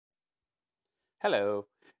Hello.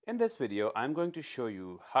 In this video, I'm going to show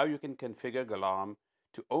you how you can configure Alarm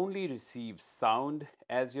to only receive sound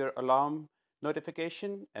as your alarm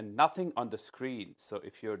notification and nothing on the screen. So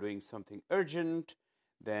if you're doing something urgent,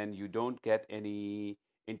 then you don't get any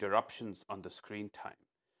interruptions on the screen time.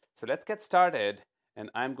 So let's get started, and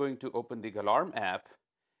I'm going to open the Alarm app.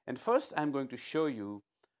 And first, I'm going to show you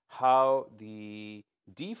how the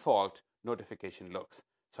default notification looks.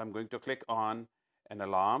 So I'm going to click on an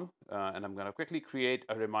alarm, and I'm going to quickly create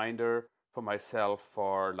a reminder for myself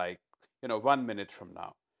for 1 minute from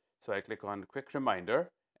now. So I click on quick reminder,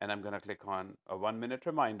 and I'm going to click on a 1 minute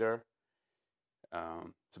reminder.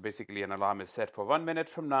 So basically an alarm is set for 1 minute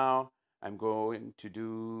from now. I'm going to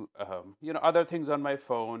do other things on my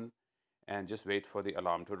phone and just wait for the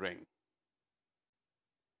alarm to ring.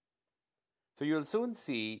 So you'll soon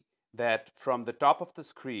see that from the top of the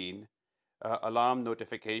screen, alarm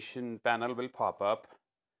notification panel will pop up,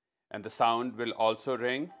 and the sound will also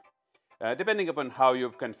ring, depending upon how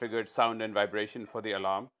you've configured sound and vibration for the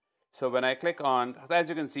alarm. So when I click on, as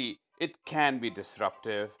you can see, it can be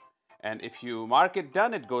disruptive, and if you mark it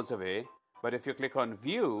done, it goes away. But if you click on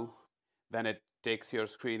view, then it takes your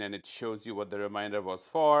screen and it shows you what the reminder was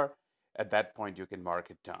for. At that point, you can mark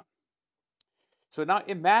it done. So now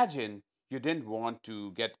imagine you didn't want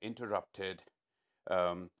to get interrupted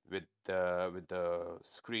with the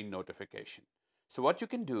screen notification. So what you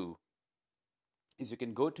can do is you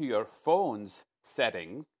can go to your phone's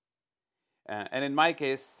setting, and in my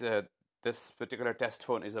case, this particular test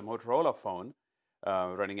phone is a Motorola phone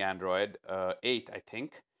running Android 8, I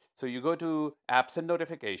think. So you go to apps and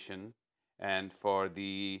notification, and for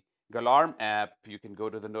the Alarm app, you can go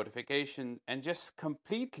to the notification and just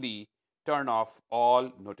completely turn off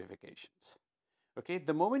all notifications. Okay,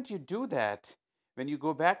 the moment you do that, when you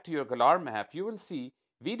go back to your Alarm app, you will see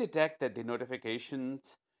we detect that the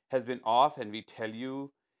notifications has been off, and we tell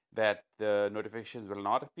you that the notifications will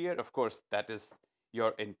not appear. Of course, that is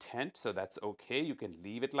your intent, so that's okay. You can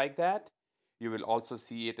leave it like that. You will also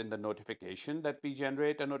see it in the notification that we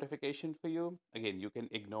generate a notification for you. Again, you can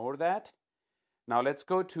ignore that. Now let's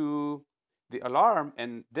go to the alarm,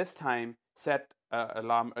 and this time set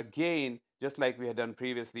alarm again, just like we had done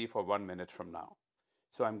previously, for 1 minute from now.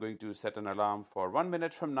 So I'm going to set an alarm for 1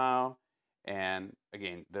 minute from now, and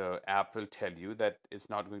again, the app will tell you that it's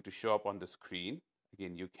not going to show up on the screen.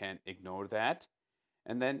 Again, you can ignore that.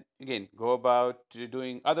 And then again, go about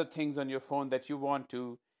doing other things on your phone that you want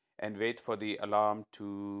to, and wait for the alarm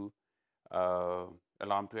to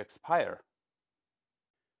expire.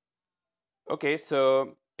 Okay,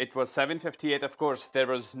 so it was 7:58. Of course, there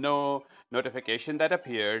was no notification that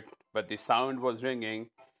appeared, but the sound was ringing.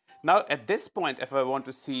 Now, at this point, if I want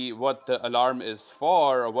to see what the alarm is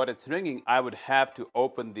for or what it's ringing, I would have to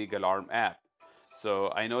open the Alarm app.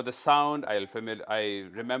 So I know the sound, I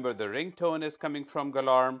remember the ringtone is coming from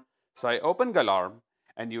Alarm. So I open Alarm,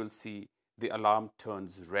 and you'll see the alarm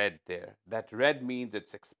turns red there. That red means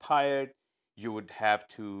it's expired. You would have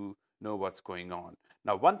to know what's going on.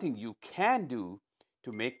 Now, one thing you can do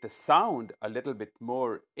to make the sound a little bit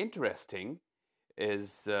more interesting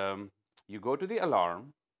is you go to the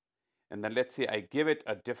alarm, and then let's say I give it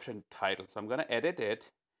a different title. So I'm going to edit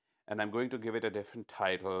it, and I'm going to give it a different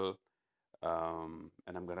title, and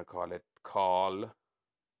I'm going to call it Call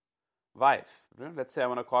Wife. Let's say I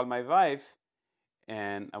want to call my wife,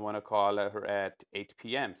 and I want to call her at 8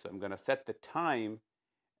 p.m. So I'm going to set the time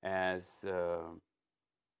as not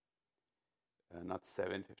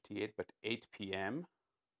 7:58, but 8 p.m.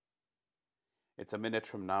 It's a minute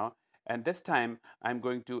from now. And this time, I'm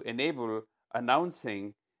going to enable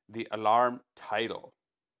announcing the alarm title.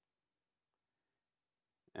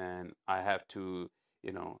 And I have to,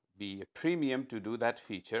 be a premium to do that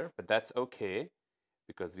feature, but that's okay,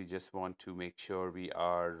 because we just want to make sure we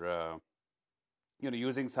are,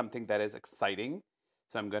 using something that is exciting.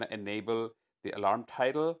 So I'm going to enable the alarm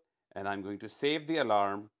title, and I'm going to save the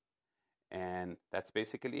alarm, and that's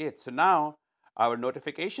basically it. So now our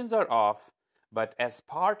notifications are off, but as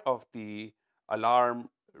part of the alarm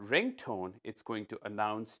ringtone, it's going to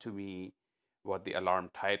announce to me what the alarm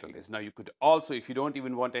title is. Now you could also, if you don't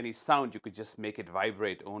even want any sound, you could just make it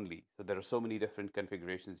vibrate only. So there are so many different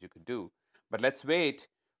configurations you could do. But let's wait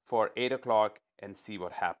for 8 o'clock and see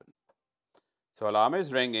what happens. So alarm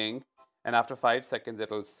is ringing, and after 5 seconds,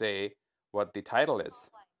 it'll say what the title is.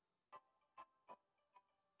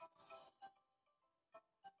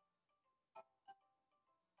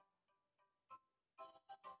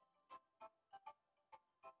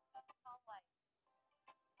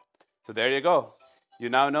 So there you go. You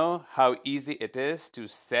now know how easy it is to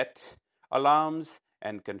set alarms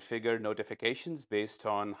and configure notifications based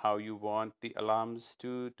on how you want the alarms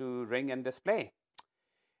to ring and display.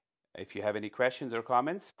 If you have any questions or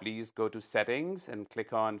comments, please go to settings and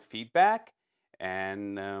click on feedback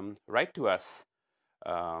and write to us.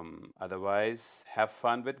 Otherwise, have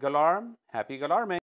fun with Galarm. Happy Galarming.